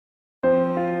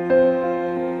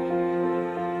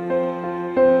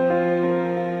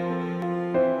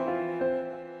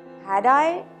Had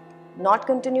I not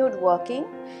continued working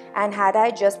and had I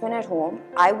just been at home,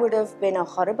 I would have been a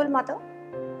horrible mother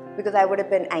because I would have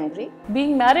been angry.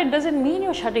 Being married doesn't mean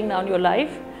you're shutting down your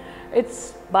life.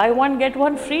 It's buy one, get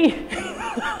one free,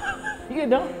 you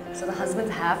know. So the husbands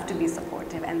have to be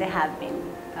supportive, and they have been.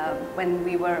 When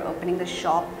we were opening the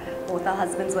shop, both our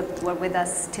husbands were with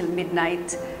us till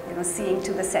midnight, you know, seeing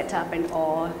to the setup and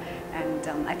all.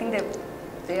 And I think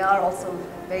they are also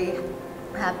very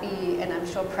happy, and I'm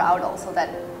sure proud also that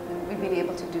we've been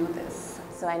able to do this.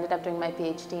 So I ended up doing my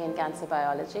PhD in cancer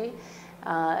biology,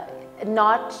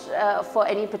 not for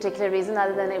any particular reason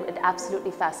other than it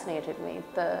absolutely fascinated me,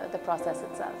 the process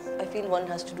itself. I feel one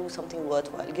has to do something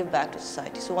worthwhile, give back to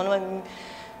society. So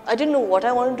I didn't know what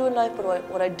I wanted to do in life, but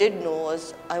what I did know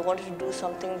was I wanted to do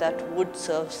something that would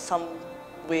serve some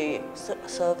way,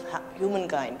 serve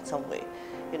humankind in some way,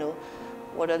 you know.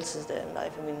 What else is there in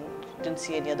life? I mean, didn't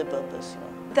see any other purpose, you know.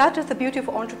 That is the beauty of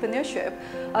entrepreneurship.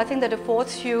 I think that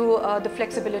affords you the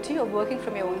flexibility of working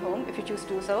from your own home if you choose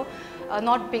to do so,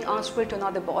 not being answerable to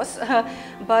another boss.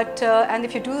 And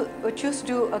if you choose to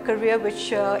do a career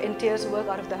which entails work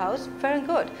out of the house, fair and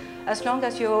good. As long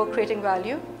as you're creating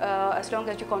value, as long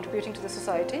as you're contributing to the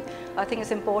society, I think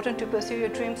it's important to pursue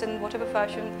your dreams in whatever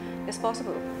fashion is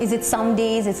possible. Is it some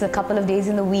days, it's a couple of days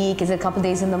in the week, is it a couple of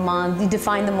days in the month? You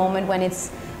define the moment when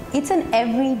it's an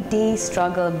everyday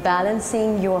struggle,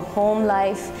 balancing your home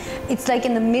life. It's like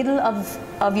in the middle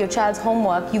of your child's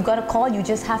homework, you've got a call you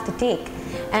just have to take.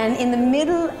 And in the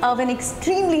middle of an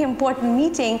extremely important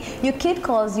meeting, your kid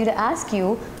calls you to ask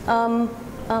you,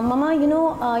 Mama, you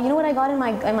know what I got in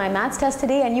my maths test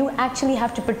today? And you actually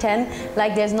have to pretend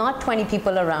like there's not 20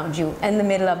 people around you in the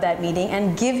middle of that meeting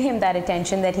and give him that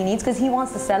attention that he needs because he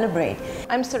wants to celebrate.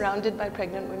 I'm surrounded by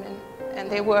pregnant women, and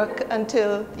they work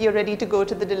until you're ready to go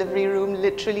to the delivery room,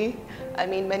 literally. I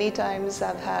mean, many times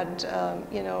I've had,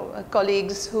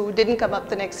 colleagues who didn't come up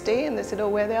the next day, and they said, oh,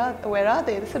 where are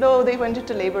they? They said, oh, they went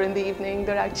into labor in the evening.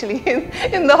 They're actually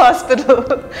in the hospital.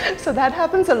 So that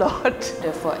happens a lot.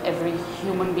 For every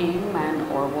human being, man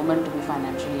or woman, to be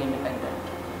financially independent,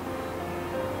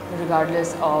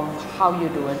 regardless of how you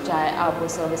do it. चाहे आप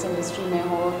service industry में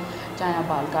हो, चाहे आप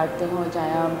बाल काटते हो,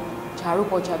 चाहे आप झाड़ू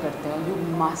पोछा करते हो, you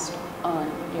must earn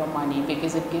your money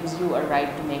because it gives you a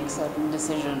right to make certain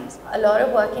decisions. A lot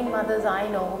of working mothers I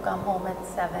know who come home at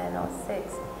 7 or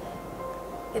 6,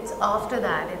 it's after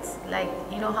that, it's like,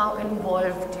 you know how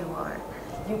involved you are.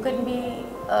 You can be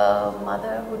a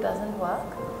mother who doesn't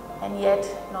work and yet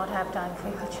not have time for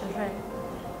your children.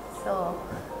 So